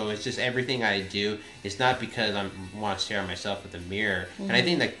too. So it's just everything I do. It's not because I want to stare at myself with the mirror, and I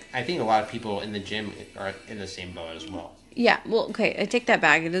think a lot of people in the gym are in the same boat as well. Yeah, well, okay, I take that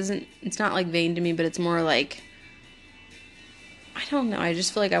back. It's not like vain to me, but it's more like, I don't know. I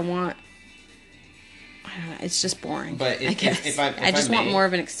just feel like I don't know, it's just boring. But I guess. I just want more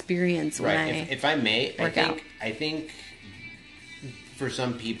of an experience when if I may, work out. I think for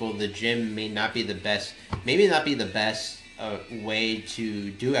some people the gym may not be the best. Maybe not be the best way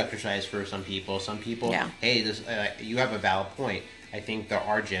to do exercise for some people. Some people, hey, this you have a valid point. I think there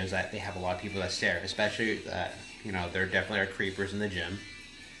are gyms that they have a lot of people that stare, especially there definitely are creepers in the gym.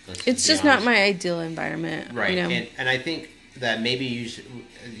 It's just not my ideal environment, right? And I think that maybe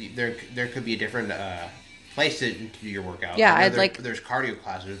there could be a different place to do your workout. Yeah, there's cardio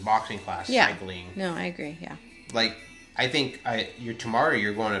classes, there's boxing class, cycling. No, I agree. Yeah. Like I think tomorrow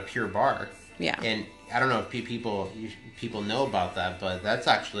you're going to Pure Barre. Yeah. And I don't know if people know about that, but that's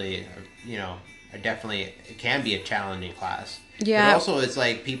actually definitely it can be a challenging class. Yeah. But also it's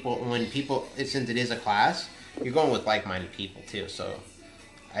like since it is a class, you're going with like-minded people too. So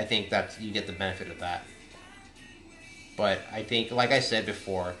I think that you get the benefit of that. But I think, like I said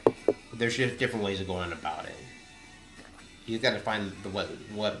before, there's just different ways of going about it. You got to find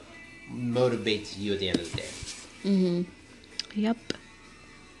what motivates you at the end of the day. Yep.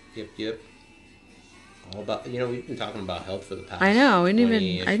 Yep. All about we've been talking about health for the past. I know. I didn't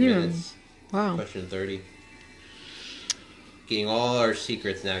minutes. even. Wow. Question 30. Getting all our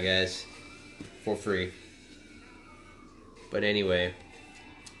secrets now, guys, for free. But anyway,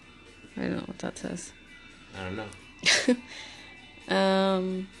 I don't know what that says. I don't know.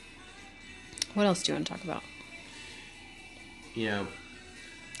 What else do you want to talk about?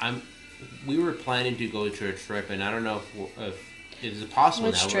 We were planning to go to a trip, and I don't know if it's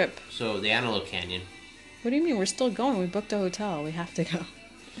possible now. Which trip? So the Antelope Canyon. What do you mean? We're still going. We booked a hotel. We have to go.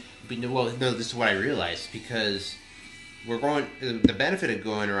 But no, this is what I realized, because we're going. The benefit of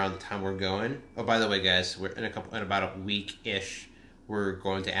going around the time we're going. Oh, by the way, guys, we're in about a week-ish. We're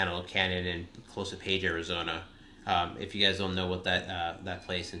going to Antelope Canyon in close to Page, Arizona. If you guys don't know what that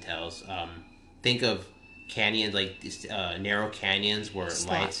place entails, think of canyons, like these narrow canyons where Slots.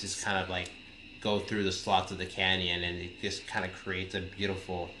 lights just kind of like go through the slots of the canyon, and it just kind of creates a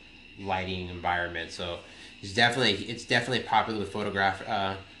beautiful lighting environment. So it's definitely popular with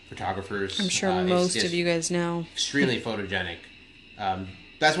photographers. I'm sure most of you guys know. Extremely photogenic.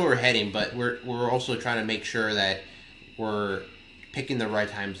 That's where we're heading, but we're also trying to make sure that we're picking the right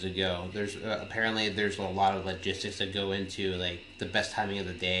times to go. There's apparently there's a lot of logistics that go into like the best timing of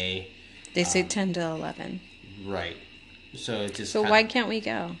the day. They say 10 to 11. Right. So it's just. So why can't we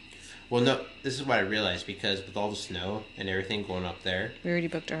go? Well, no. This is what I realized, because with all the snow and everything going up there. We already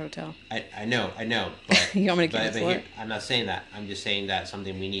booked our hotel. I know. But you want me to cancel it? I'm not saying that. I'm just saying that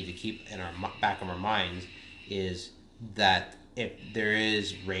something we need to keep in our back of our minds is that if there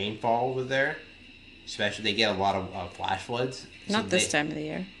is rainfall over there, especially they get a lot of flash floods. Not this time of the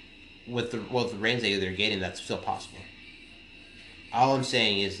year. With the rains they're getting, that's still possible. All I'm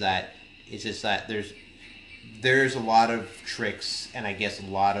saying is that it's just that there's a lot of tricks, and I guess a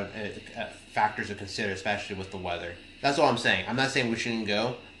lot of factors to consider, especially with the weather. That's all I'm saying. I'm not saying we shouldn't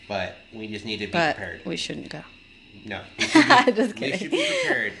go, but we just need to be prepared. We shouldn't go. No. Just kidding. We should be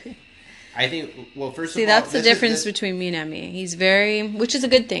prepared. I think, well, first See, of all... that's the difference between me and Emmy. He's which is a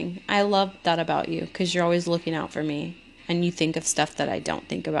good thing. I love that about you, because you're always looking out for me, and you think of stuff that I don't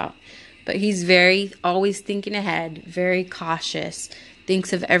think about. But he's always thinking ahead, very cautious,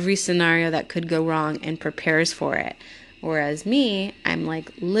 thinks of every scenario that could go wrong and prepares for it. Whereas me, I'm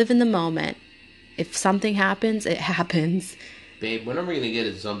like, live in the moment. If something happens, it happens. Babe, when are we going to get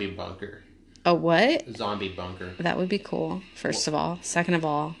a zombie bunker? A what? A zombie bunker. That would be cool, first of all. Second of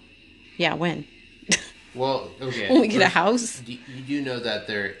all, yeah, when? Well, okay. When we get a house? You do know that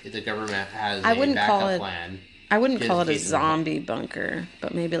the government has I wouldn't a call backup it, plan. I wouldn't call it a zombie bunker,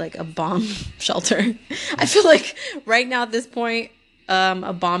 but maybe like a bomb shelter. I feel like right now at this point,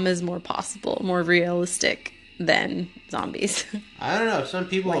 a bomb is more possible, more realistic than zombies. I don't know. Some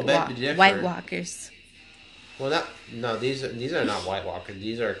people will bet to differ. White Walkers. Well, these are not White Walkers.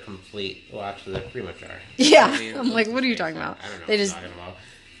 These are complete. Well, actually, they pretty much are. Yeah, I mean, I'm like, what are you talking about? I don't know. They just,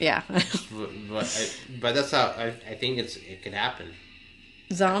 yeah. but that's how I think it could happen.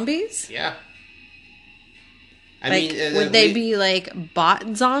 Zombies? Yeah. I like, mean, would they be like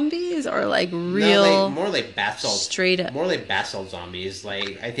bot zombies or like real? No, more like basalt. Straight up. More like basalt zombies.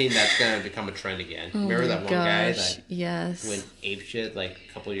 Like, I think that's gonna become a trend again. Oh Remember that one guy gosh, that yes. went apeshit like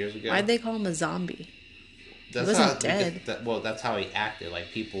a couple of years ago? Why'd they call him a zombie? That's he wasn't dead. That's how he acted.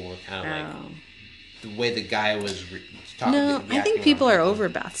 Like, people were kind of like the way the guy was talking. No, I think people are over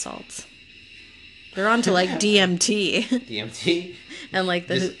bath salts. They're on to like DMT. DMT? And like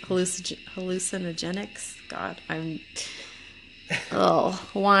the hallucinogenics. God,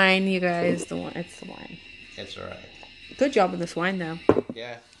 wine, you guys. It's the wine. It's alright. Good job with this wine, though.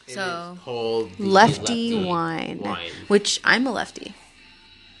 Yeah. So, is called lefty wine. Which, I'm a lefty.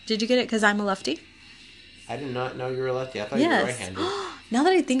 Did you get it because I'm a lefty? I did not know you were a lefty. I thought you were right-handed. Now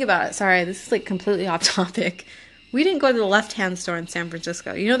that I think about it, sorry, this is like completely off topic. We didn't go to the left-hand store in San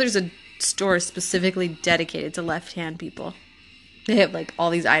Francisco. You know there's a store specifically dedicated to left-hand people. They have like all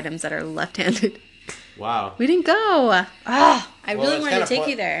these items that are left-handed. Wow. We didn't go. I really wanted to take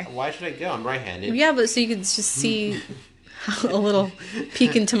you there. Why should I go? I'm right-handed. Yeah, but so you could just see a little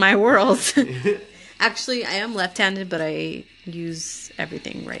peek into my world. Actually, I am left-handed, but I use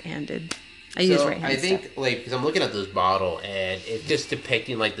everything right-handed. I use right-handed I think, stuff. like, because I'm looking at this bottle, and it's just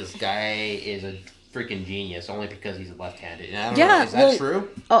depicting, like, this guy is a freaking genius only because he's left-handed. And I don't know, is that true?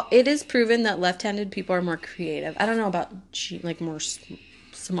 Oh, it is proven that left-handed people are more creative. I don't know about, like, more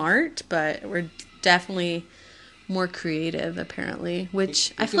smart, but we're definitely more creative, apparently.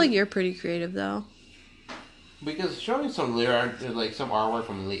 Which, I feel like you're pretty creative, though. Because showing some artwork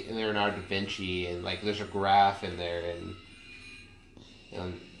from Leonardo da Vinci, and, like, there's a graph in there,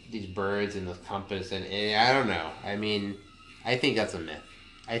 and these birds and the compass, and I don't know. I mean, I think that's a myth.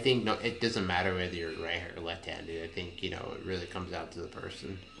 I think it doesn't matter whether you're right or left-handed. I think, it really comes out to the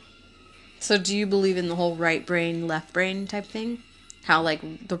person. So do you believe in the whole right brain, left brain type thing? How,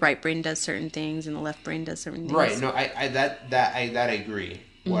 like, the right brain does certain things and the left brain does certain things? Right. No, I agree.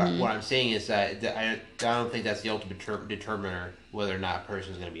 Mm-hmm. What I'm saying is that I don't think that's the ultimate determiner whether or not a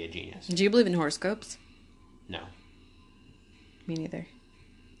person is going to be a genius. Do you believe in horoscopes? No. Me neither.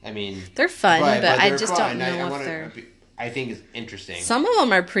 I mean, they're fun, but I just don't know if they're... I think it's interesting. Some of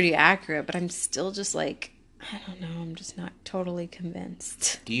them are pretty accurate, but I'm still just like, I don't know, I'm just not totally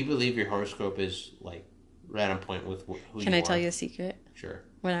convinced. Do you believe your horoscope is, like, right on point with who you are? Can I tell you a secret? Sure.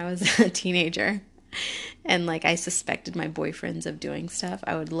 When I was a teenager and, like, I suspected my boyfriends of doing stuff,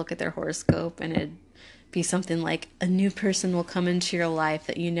 I would look at their horoscope and it'd be something like, a new person will come into your life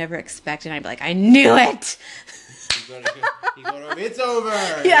that you never expected. And I'd be like, I knew it! You go to, it's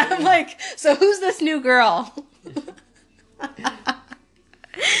over! Yeah, I'm like, so who's this new girl?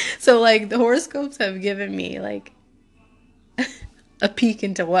 So, like, the horoscopes have given me, like, a peek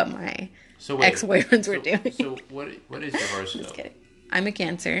into what my ex-boyfriends were doing. So, what is your horoscope? Just kidding. I'm a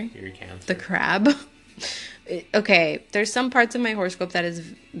Cancer. You're a Cancer. The crab. Okay, there's some parts of my horoscope that is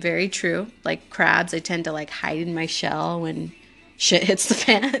very true. Like, crabs, I tend to, like, hide in my shell when shit hits the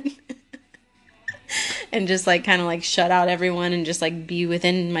fan. And just, like, kind of, like, shut out everyone and just, like, be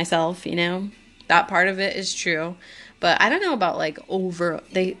within myself, That part of it is true. But I don't know about, like,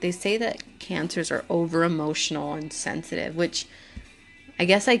 they say that Cancers are over-emotional and sensitive, which I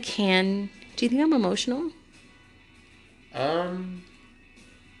guess I can... Do you think I'm emotional? Well,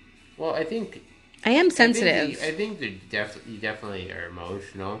 I think... I am sensitive. I think you definitely are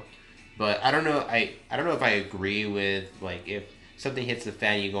emotional. But I don't know, I don't know if I agree with, like, if something hits the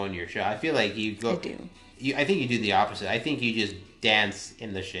fan, you go into your shell. I feel like you go... I do. I think you do the opposite. I think you just dance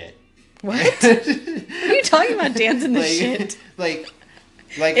in the shit. What? What are you talking about, dancing the shit? Like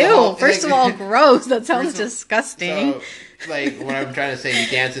ew, first of all, gross. That sounds disgusting. So, like, what I'm trying to say,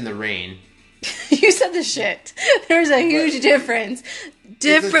 you dance in the rain. You said the shit. There's a huge difference.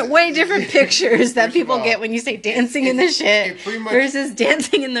 Way different pictures that people get when you say dancing in the shit versus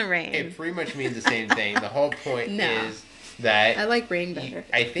dancing in the rain. It pretty much means the same thing. The whole point is that... I like rain better.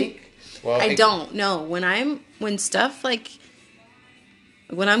 I think... Well, I don't. No. When I'm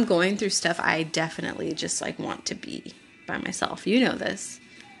going through stuff, I definitely just, like, want to be by myself. You know this.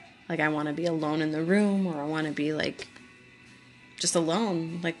 Like, I want to be alone in the room, or I want to be, like, just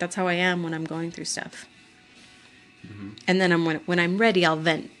alone. Like, that's how I am when I'm going through stuff. Mm-hmm. And then when I'm ready, I'll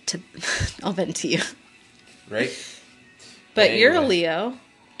vent to you. Right. But you're a Leo,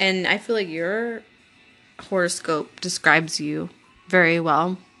 and I feel like your horoscope describes you very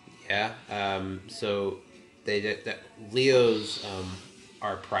well. Yeah. So Leos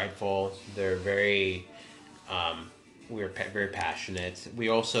are prideful. They're very very passionate. We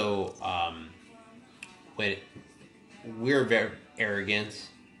also we're very arrogant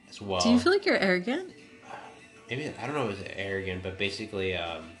as well. Do you feel like you're arrogant? Maybe I don't know if it's arrogant, but basically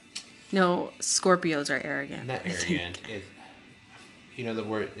no, Scorpios are arrogant. Not arrogant. It's, the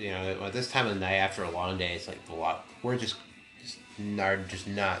word. At this time of the night after a long day, it's like a lot. We're just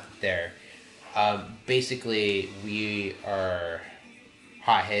not there. Basically, we are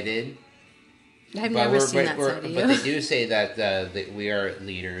hot-headed. I've never seen that side of you. But they do say that we are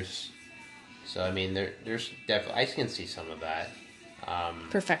leaders. So I mean, there's definitely I can see some of that.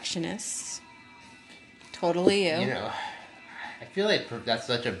 Perfectionists. Totally you. I feel like that's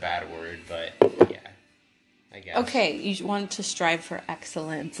such a bad word, but yeah, I guess. Okay, you want to strive for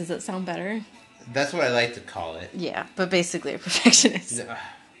excellence. Does it sound better? That's what I like to call it. Yeah, but basically a perfectionist. No,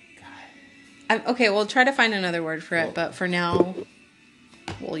 God. Okay, we'll try to find another word for it, but for now,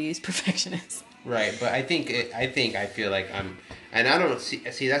 we'll use perfectionist. Right, but I feel like I'm, and I don't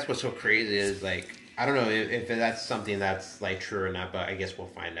see that's what's so crazy is like, I don't know if that's something that's like true or not, but I guess we'll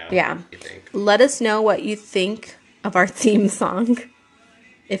find out. Yeah. What you think. Let us know what you think of our theme song,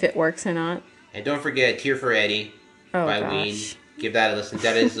 if it works or not. And don't forget Tear for Eddie by Ween. Give that a listen.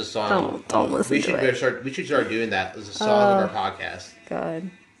 That is the song. Don't listen to it. We should start doing that as a song of our podcast. God.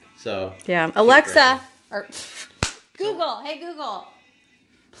 So. Yeah. Alexa, or Google, hey Google,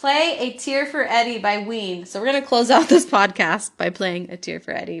 play A Tear for Eddie by Ween. So we're going to close out this podcast by playing A Tear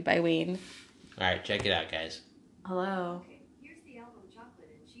for Eddie by Ween. All right, check it out, guys. Hello. Here's the album Chocolate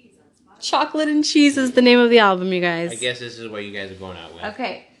and Cheese on Spotify. Chocolate and Cheese is the name of the album, you guys. I guess this is what you guys are going out with.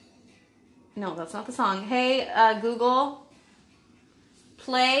 Okay. No, that's not the song. Hey, Google,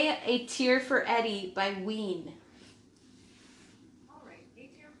 play A Tear for Eddie by Ween. All right, A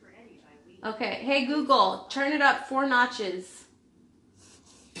Tear for Eddie by Ween. Okay. Hey, Google, turn it up 4 notches.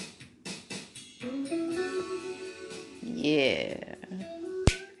 Yeah.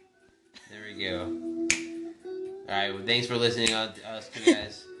 There we go. All right. Well, thanks for listening to us,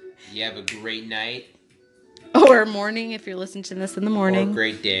 guys. You have a great night. Or morning if you're listening to this in the morning. Or a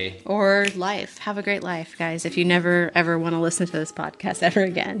great day. Or life. Have a great life, guys. If you never, ever want to listen to this podcast ever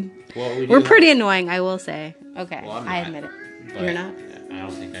again. Well, we're pretty annoying, I will say. Okay. Well, I admit it. You're not? I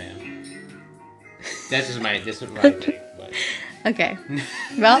don't think I am. This is my thing. But. Okay.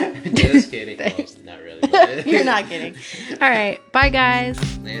 Well. Just kidding. Well, not really. But. You're not kidding. All right. Bye,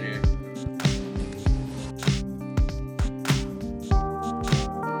 guys. Later.